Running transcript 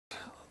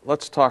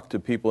let's talk to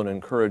people and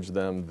encourage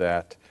them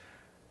that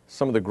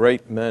some of the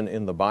great men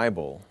in the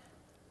Bible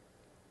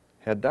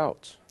had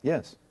doubts.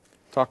 Yes.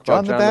 Talk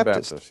about John the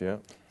Baptist. Yeah.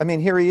 I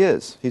mean, here he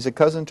is. He's a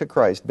cousin to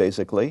Christ,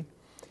 basically.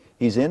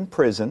 He's in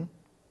prison.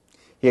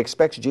 He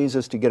expects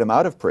Jesus to get him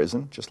out of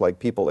prison, just like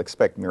people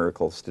expect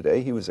miracles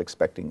today. He was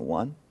expecting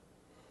one.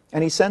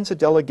 And he sends a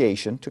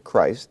delegation to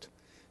Christ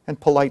and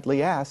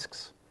politely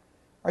asks,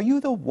 "Are you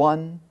the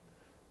one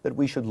that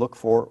we should look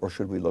for, or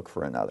should we look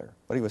for another?"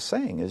 What he was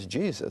saying is,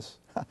 Jesus,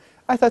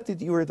 I thought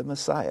that you were the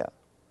Messiah.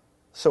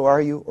 So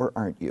are you or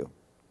aren't you?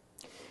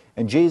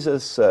 And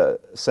Jesus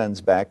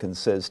sends back and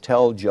says,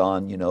 tell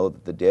John,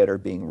 that the dead are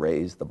being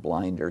raised, the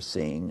blind are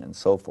seeing, and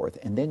so forth.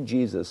 And then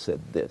Jesus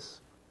said this,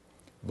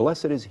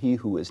 blessed is he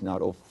who is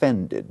not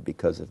offended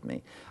because of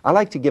me. I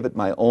like to give it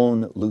my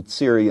own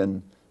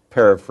Lutherian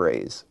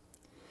paraphrase.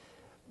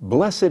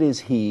 Blessed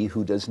is he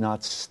who does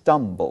not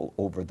stumble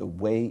over the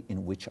way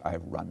in which I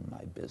run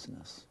my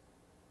business.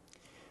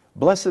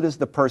 Blessed is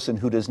the person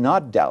who does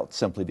not doubt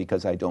simply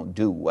because I don't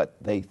do what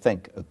they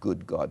think a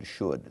good God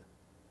should.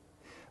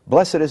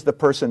 Blessed is the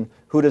person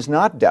who does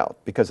not doubt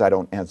because I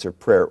don't answer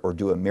prayer or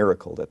do a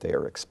miracle that they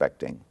are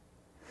expecting.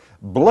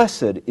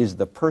 Blessed is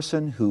the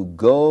person who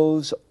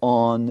goes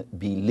on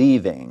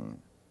believing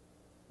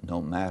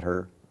no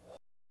matter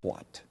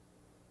what.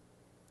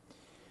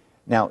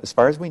 Now, as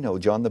far as we know,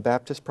 John the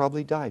Baptist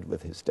probably died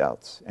with his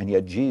doubts, and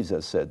yet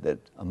Jesus said that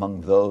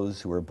among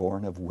those who are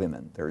born of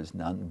women, there is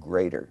none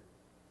greater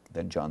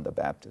than John the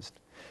Baptist.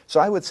 So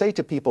I would say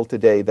to people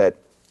today that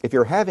if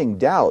you're having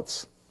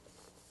doubts,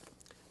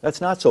 that's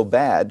not so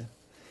bad.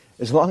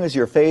 As long as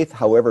your faith,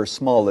 however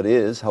small it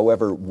is,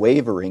 however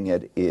wavering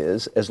it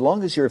is, as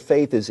long as your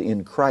faith is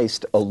in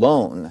Christ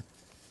alone,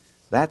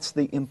 that's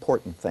the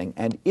important thing.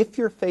 And if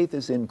your faith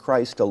is in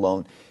Christ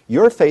alone,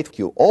 your faith will take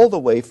you all the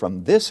way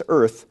from this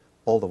earth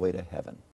all the way to heaven.